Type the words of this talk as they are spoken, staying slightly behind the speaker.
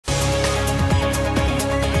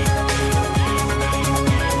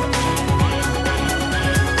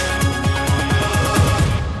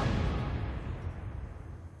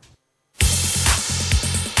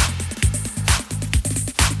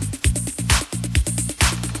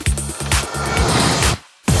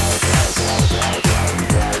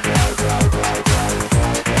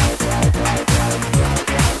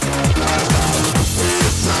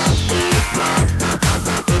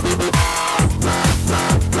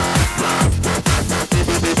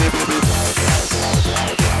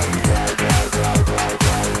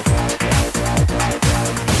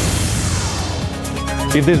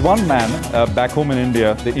If there's one man back home in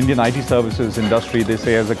India, the Indian IT services industry, they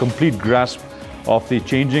say, has a complete grasp of the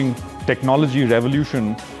changing technology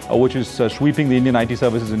revolution which is sweeping the Indian IT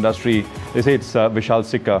services industry, they say it's Vishal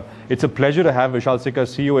Sikka. It's a pleasure to have Vishal Sikka,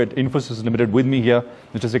 CEO at Infosys Limited, with me here.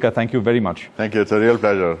 Mr. Sikka, thank you very much. Thank you. It's a real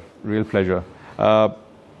pleasure. Real pleasure.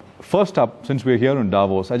 First up, since we're here in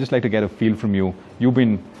Davos, I'd just like to get a feel from you. You've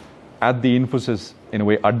been at the Infosys, in a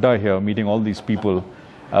way, Adda here, meeting all these people.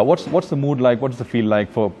 What's the mood like? What's the feel like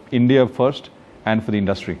for India first and for the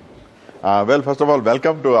industry? Well, first of all,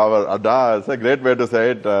 welcome to our Adda. It's a great way to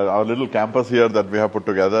say it. Our little campus here that we have put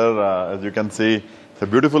together, as you can see, it's a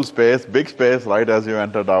beautiful space, big space, right as you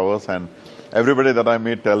enter Davos. And everybody that I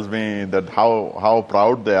meet tells me that how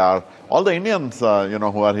proud they are. All the Indians, who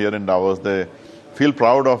are here in Davos, they feel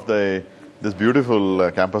proud of this beautiful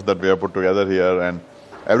campus that we have put together here, and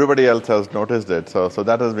everybody else has noticed it. So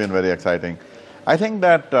that has been very exciting. I think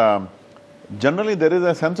that generally there is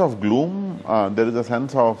a sense of gloom, there is a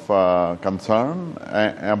sense of concern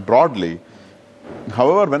broadly.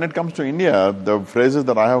 However, when it comes to India, the phrases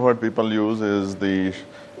that I have heard people use is the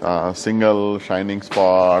single shining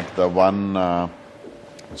spot, the one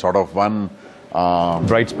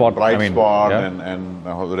bright spot, yeah. and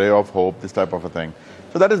ray of hope, this type of a thing.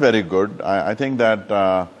 So that is very good. I think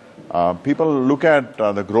that people look at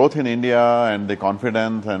the growth in India and the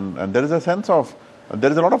confidence, and there is a sense of, there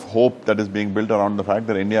is a lot of hope that is being built around the fact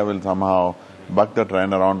that India will somehow buck the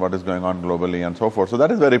trend around what is going on globally and so forth. So that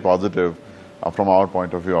is very positive from our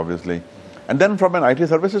point of view, obviously. And then from an IT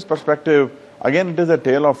services perspective, again, it is a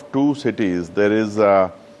tale of two cities. There is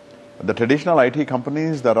the traditional IT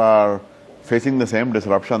companies that are facing the same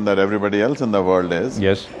disruption that everybody else in the world is.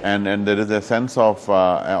 Yes. And there is a sense of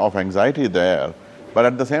anxiety there. But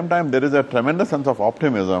at the same time, there is a tremendous sense of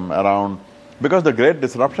optimism around, because the great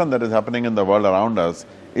disruption that is happening in the world around us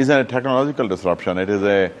is a technological disruption. It is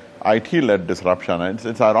a IT-led disruption.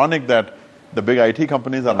 It's ironic that the big IT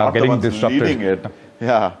companies are not the ones leading it.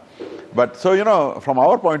 Yeah. But so, from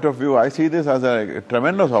our point of view, I see this as a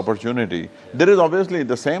tremendous opportunity. There is obviously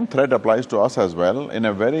the same threat applies to us as well in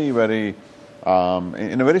a very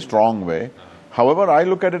strong way. However, I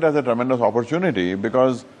look at it as a tremendous opportunity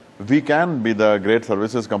because we can be the great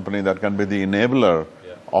services company that can be the enabler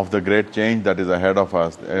of the great change that is ahead of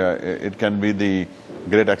us. It can be the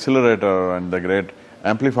great accelerator and the great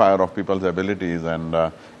amplifier of people's abilities. And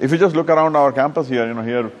if you just look around our campus here,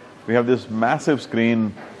 here we have this massive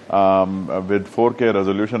screen with 4K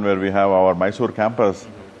resolution where we have our Mysore campus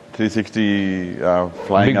 360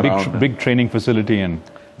 flying around. Big training facility, and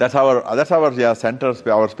that's our center,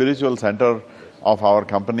 our spiritual center of our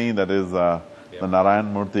company. That is the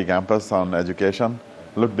Narayan Murthy campus on education.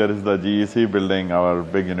 Look, there is the GEC building, our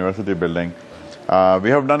big university building. We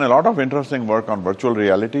have done a lot of interesting work on virtual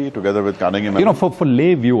reality together with Carnegie Mellon. For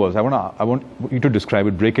lay viewers, I want you to describe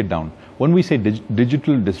it, break it down. When we say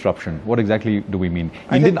digital disruption, what exactly do we mean?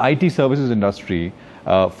 Indian IT services industry,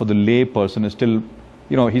 for the lay person, is still,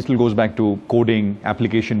 he still goes back to coding,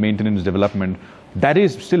 application maintenance, development. That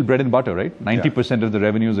is still bread and butter, right? 90% of the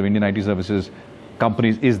revenues of Indian IT services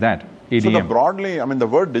companies is that. ADM. So broadly, the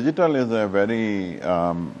word digital is a very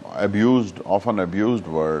often abused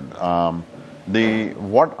word. I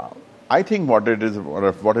think what it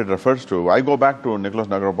refers to, I go back to Nicholas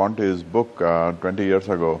Negroponte's book 20 years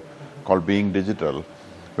ago called Being Digital,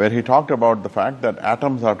 where he talked about the fact that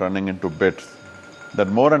atoms are turning into bits, that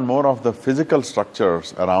more and more of the physical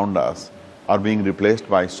structures around us are being replaced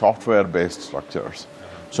by software-based structures.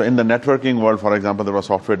 So in the networking world, for example, there was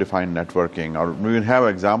software-defined networking, or we will have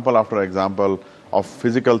example after example of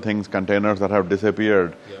physical things, containers that have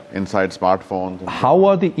disappeared inside smartphones. How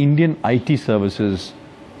are the Indian IT services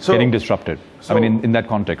getting disrupted? In that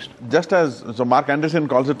context. Just as, Mark Anderson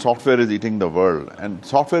calls it, software is eating the world, and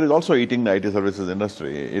software is also eating the IT services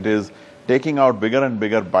industry. It is taking out bigger and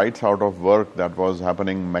bigger bites out of work that was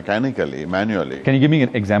happening mechanically, manually. Can you give me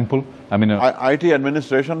an example? IT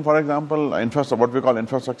administration, for example, what we call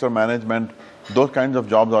infrastructure management, those kinds of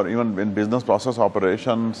jobs, or even in business process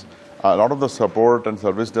operations, a lot of the support and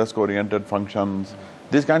service desk oriented functions,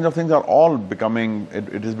 these kinds of things are all becoming,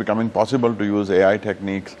 it is becoming possible to use AI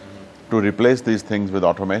techniques to replace these things with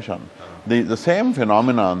automation. The same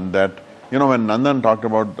phenomenon that, when Nandan talked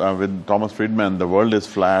about with Thomas Friedman, the world is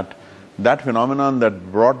flat, that phenomenon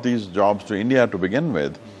that brought these jobs to India to begin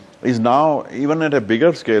with is now, even at a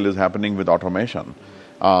bigger scale, is happening with automation.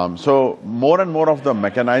 So more and more of the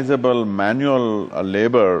mechanizable, manual,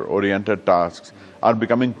 labor-oriented tasks are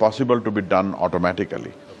becoming possible to be done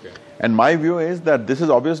automatically. Okay. And my view is that this is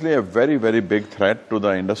obviously a very big threat to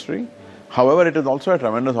the industry. However, it is also a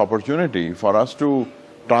tremendous opportunity for us to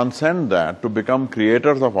transcend that to become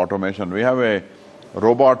creators of automation. We have a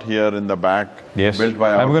robot here in the back, yes, built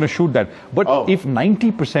by I'm going to shoot that. But if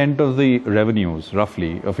 90% of the revenues,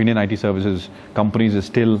 roughly, of Indian IT services companies is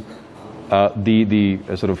still the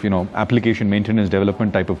sort of, application maintenance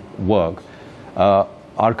development type of work,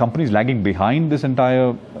 are companies lagging behind this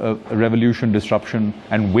entire revolution, disruption,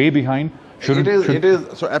 and way behind? It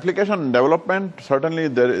is. So application development, certainly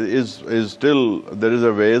there is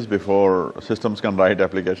a ways before systems can write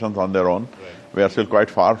applications on their own. Right. We are still quite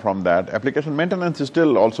far from that. Application maintenance is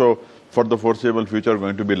still also, for the foreseeable future,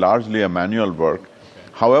 going to be largely a manual work. Okay.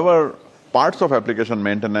 However, parts of application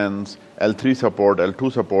maintenance, L3 support,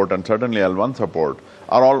 L2 support, and certainly L1 support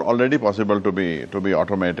are all already possible to be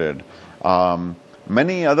automated.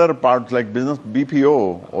 Many other parts like business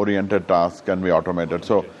BPO oriented tasks can be automated.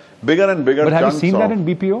 So bigger and bigger. But have you seen that in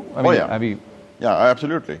BPO? I mean, yeah,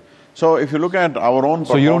 absolutely. So if you look at our own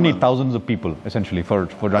So you don't need thousands of people, essentially, for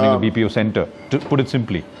running a BPO center, to put it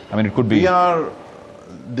simply. I mean, it could be... if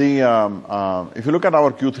you look at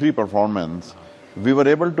our Q3 performance, we were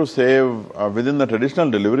able to save, within the traditional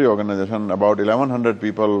delivery organization, about 1,100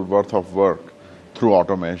 people worth of work through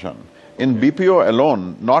automation. In BPO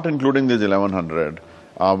alone, not including these 1,100,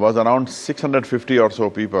 was around 650 or so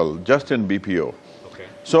people just in BPO. Okay.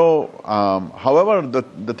 So, however,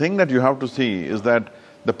 the thing that you have to see is that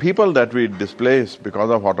the people that we displace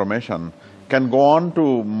because of automation can go on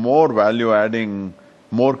to more value-adding,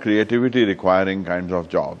 more creativity-requiring kinds of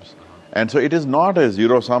jobs. And so it is not a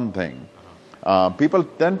zero-sum thing. People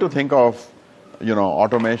tend to think of,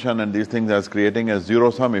 automation and these things as creating a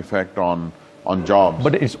zero-sum effect on jobs.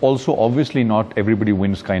 But it's also obviously not everybody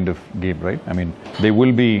wins kind of game, right? I mean, there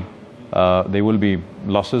will be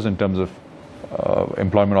losses in terms of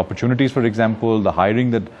employment opportunities, for example, the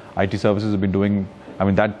hiring that IT services have been doing. I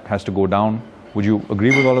mean, that has to go down. Would you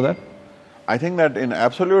agree with all of that? I think that in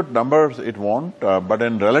absolute numbers it won't, but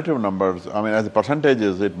in relative numbers, I mean, as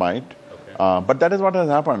percentages it might. Okay. But that is what has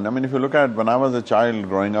happened. I mean, if you look at when I was a child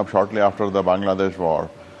growing up shortly after the Bangladesh war,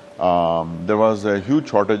 there was a huge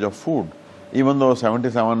shortage of food, even though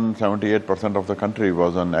 77–78% of the country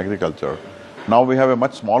was on agriculture. Now we have a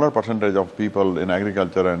much smaller percentage of people in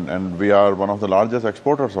agriculture, and we are one of the largest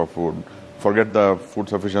exporters of food. Forget the food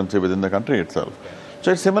sufficiency within the country itself.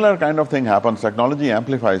 So a similar kind of thing happens. Technology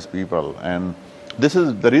amplifies people, and this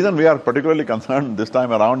is the reason we are particularly concerned this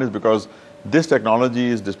time around, is because this technology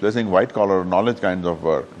is displacing white-collar knowledge kinds of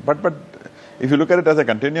work. But if you look at it as a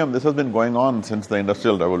continuum, this has been going on since the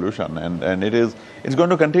Industrial Revolution, and it's going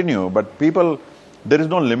to continue. But there is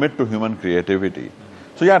no limit to human creativity.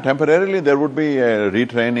 So yeah, temporarily there would be a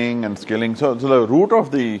retraining and skilling. So the root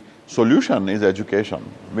of the solution is education.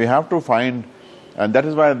 We have to find, and that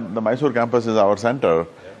is why the Mysore campus is our center,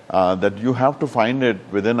 that you have to find it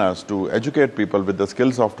within us to educate people with the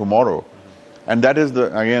skills of tomorrow. And that is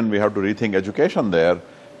again, we have to rethink education there,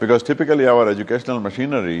 because typically our educational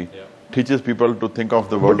machinery teaches people to think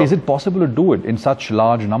of the world. But is it possible to do it in such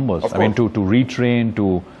large numbers? I mean, to retrain,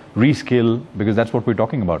 to reskill, because that's what we're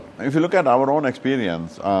talking about. If you look at our own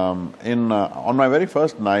experience, on my very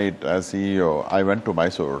first night as CEO, I went to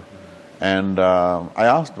Mysore. And I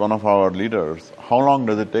asked one of our leaders, how long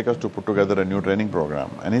does it take us to put together a new training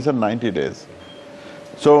program? And he said 90 days.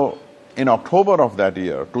 So in October of that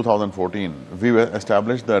year, 2014, we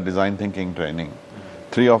established the design thinking training.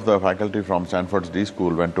 3 of the faculty from Stanford's D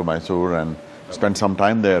School went to Mysore and spent some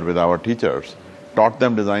time there with our teachers, taught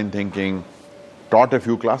them design thinking, taught a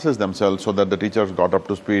few classes themselves so that the teachers got up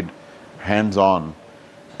to speed hands-on.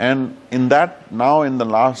 And in that, now in the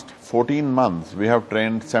last 14 months, we have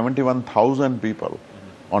trained 71,000 people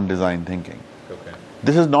on design thinking. Okay.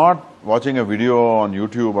 This is not watching a video on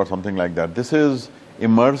YouTube or something like that. This is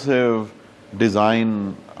immersive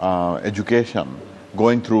design education,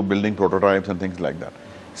 going through building prototypes and things like that.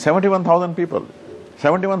 71,000 people.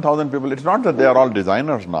 71,000 people. It's not that they are all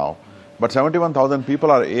designers now, but 71,000 people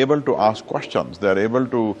are able to ask questions. They are able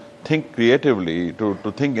to think creatively, to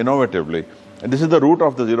think innovatively. And this is the root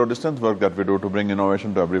of the zero distance work that we do to bring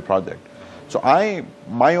innovation to every project. So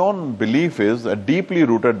my own belief is, a deeply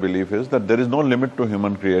rooted belief is, that there is no limit to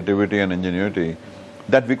human creativity and ingenuity,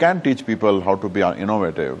 that we can teach people how to be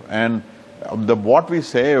innovative. And what we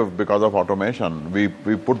save because of automation, we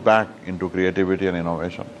put back into creativity and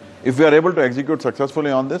innovation. If we are able to execute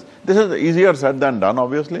successfully on this is easier said than done,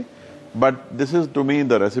 obviously. But this is, to me,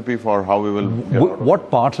 the recipe for how we will...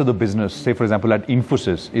 What parts of the business, say for example at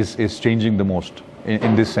Infosys, is changing the most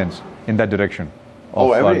in this sense, in that direction?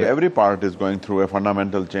 Every part is going through a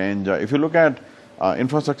fundamental change. If you look at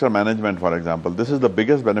infrastructure management, for example, this is the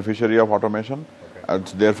biggest beneficiary of automation.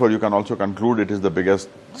 Okay. Therefore, you can also conclude it is the biggest,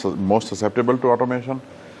 most susceptible to automation.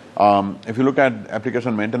 If you look at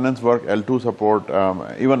application maintenance work, L2 support,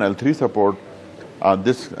 even L3 support,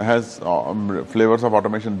 this has flavors of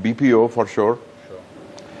automation, BPO for sure.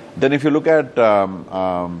 Then if you look at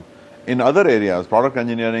in other areas, product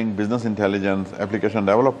engineering, business intelligence, application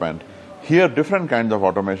development, here different kinds of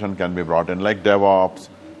automation can be brought in, like DevOps,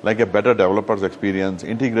 like a better developer's experience,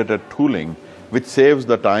 integrated tooling, which saves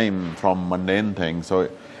the time from mundane things. So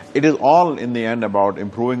it is all in the end about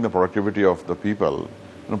improving the productivity of the people.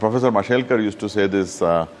 You know, Professor Mashelkar used to say this,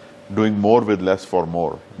 doing more with less for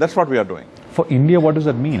more. That's what we are doing. For India, what does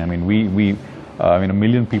that mean? I mean, I mean, 1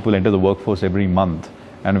 million people enter the workforce every month.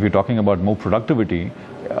 And if you're talking about more productivity,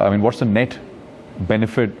 I mean, what's the net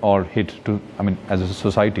benefit or hit to, I mean, as a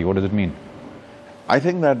society, what does it mean? I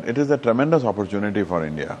think that it is a tremendous opportunity for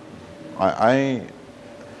India.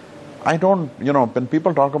 I don't, you know, when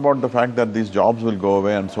people talk about the fact that these jobs will go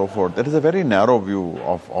away and so forth, that is a very narrow view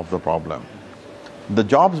of the problem. The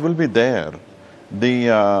jobs will be there.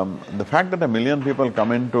 The fact that 1 million people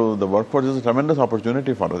come into the workforce is a tremendous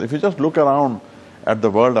opportunity for us. If you just look around at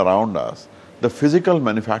the world around us, the physical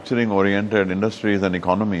manufacturing-oriented industries and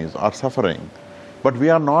economies are suffering. But we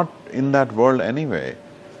are not in that world anyway.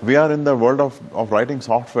 We are in the world of writing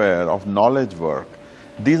software, of knowledge work.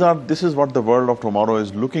 This is what the world of tomorrow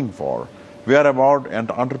is looking for. We are about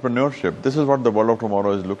entrepreneurship. This is what the world of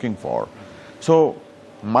tomorrow is looking for. So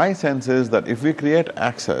my sense is that if we create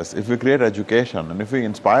access, if we create education, and if we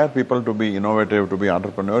inspire people to be innovative, to be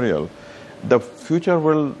entrepreneurial, the future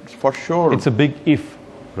will for sure... It's a big if,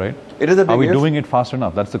 right? It is a big if. Are we doing it fast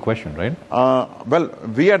enough? That's the question, right? Well,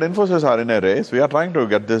 we at Infosys are in a race. We are trying to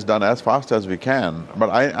get this done as fast as we can. But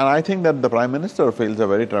I think that the Prime Minister feels a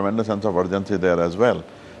very tremendous sense of urgency there as well.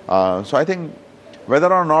 So I think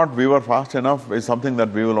whether or not we were fast enough is something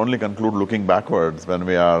that we will only conclude looking backwards when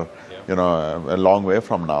we are, you know, a long way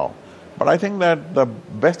from now. But I think that the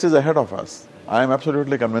best is ahead of us. I am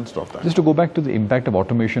absolutely convinced of that. Just to go back to the impact of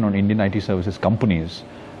automation on Indian IT services companies,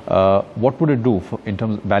 what would it do in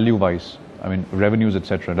terms of value-wise? I mean, revenues,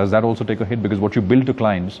 etc. Does that also take a hit? Because what you bill to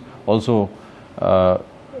clients also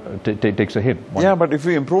takes a hit. Yeah, but if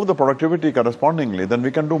we improve the productivity correspondingly, then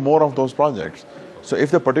we can do more of those projects. So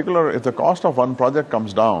if the cost of one project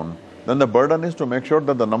comes down, then the burden is to make sure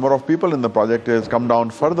that the number of people in the project has come down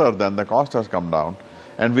further than the cost has come down,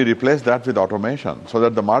 and we replace that with automation so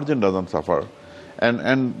that the margin doesn't suffer.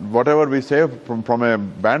 And whatever we save from a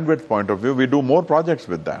bandwidth point of view, we do more projects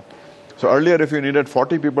with that. So earlier if you needed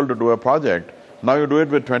 40 people to do a project, now you do it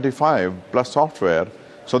with 25 plus software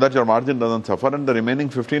so that your margin doesn't suffer, and the remaining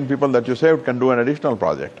 15 people that you saved can do an additional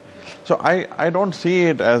project. So I don't see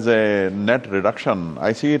it as a net reduction,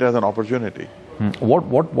 I see it as an opportunity.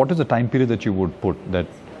 What is the time period that you would put that,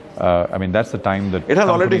 I mean, that's the time that... It has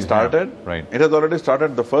already started. Have, right. It has already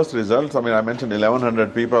started. The first results, I mean, I mentioned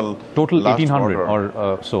 1,100 people. Total 1,800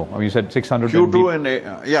 or so. I mean, you said 600. Q2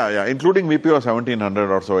 and, yeah, including VPO 1,700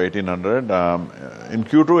 or so, 1,800. In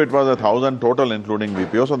Q2 it was 1,000 total including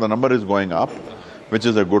VPO, so the number is going up, which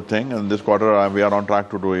is a good thing. And this quarter we are on track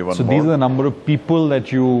to do even more. So these are the number of people that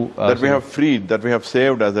you... that we have freed, that we have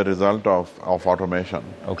saved as a result of automation.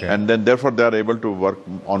 Okay. And then therefore they are able to work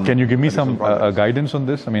on... Can you give me some guidance on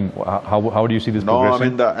this? I mean, how do you see this progressing? No, I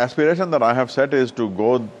mean, the aspiration that I have set is to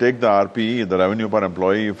go take the RPE, the revenue per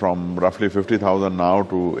employee, from roughly 50,000 now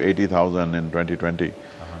to 80,000 in 2020.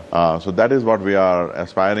 So that is what we are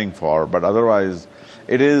aspiring for. But otherwise,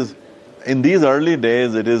 it is... in these early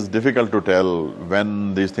days, it is difficult to tell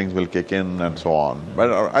when these things will kick in and so on.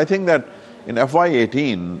 But I think that in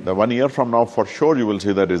FY18, the 1 year from now, for sure you will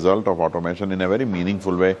see the result of automation in a very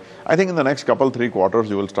meaningful way. I think in the next couple, 3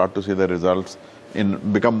 quarters, you will start to see the results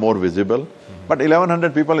become more visible. But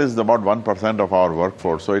 1,100 people is about 1% of our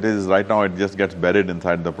workforce. So it is right now, it just gets buried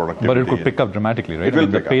inside the productivity. But it could pick up dramatically, right? It will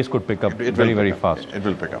the pace could pick up very fast. It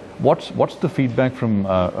will pick up. What's the feedback from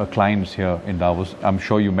clients here in Davos? I'm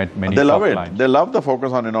sure you met many They love it. clients. They love the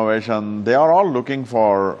focus on innovation. They are all looking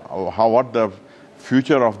for what the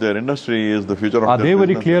future of their industry is, the future of their Are they very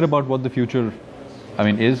business clear is. about what the future, I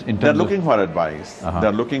mean, is in terms They're looking for advice.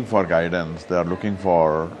 They're looking for guidance. They're looking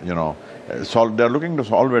for, you know, they're looking to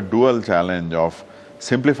solve a dual challenge of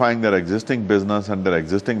simplifying their existing business and their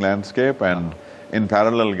existing landscape, and in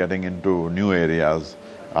parallel getting into new areas.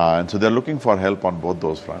 And so they're looking for help on both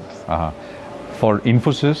those fronts. For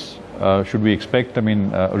Infosys, should we expect, I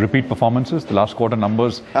mean, repeat performances? The last quarter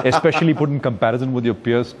numbers, especially put in comparison with your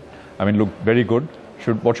peers, I mean, look very good.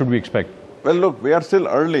 What should we expect? Well, look, we are still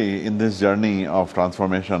early in this journey of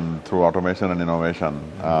transformation through automation and innovation.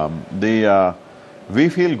 We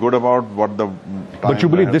feel good about what the... But you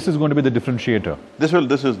believe this is going to be the differentiator?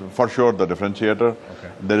 This is for sure the differentiator. Okay.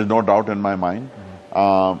 There is no doubt in my mind.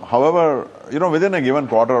 However, within a given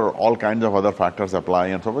quarter, all kinds of other factors apply.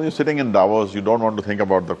 And so when you're sitting in Davos, you don't want to think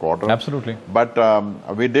about the quarter. Absolutely. But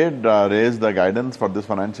we did raise the guidance for this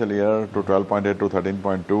financial year to 12.8 to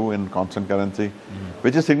 13.2 in constant currency,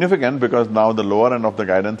 which is significant because now the lower end of the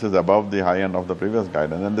guidance is above the high end of the previous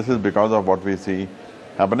guidance. And this is because of what we see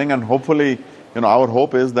happening. And hopefully, our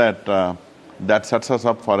hope is that that sets us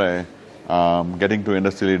up for a getting to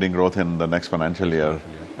industry-leading growth in the next financial year,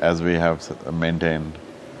 as we have maintained.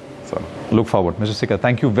 So look forward. Mr. Sikka,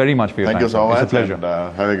 thank you very much for your time. Thank you so much. It's a pleasure. And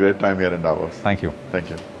have a great time here in Davos. Thank you. Thank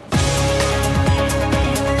you.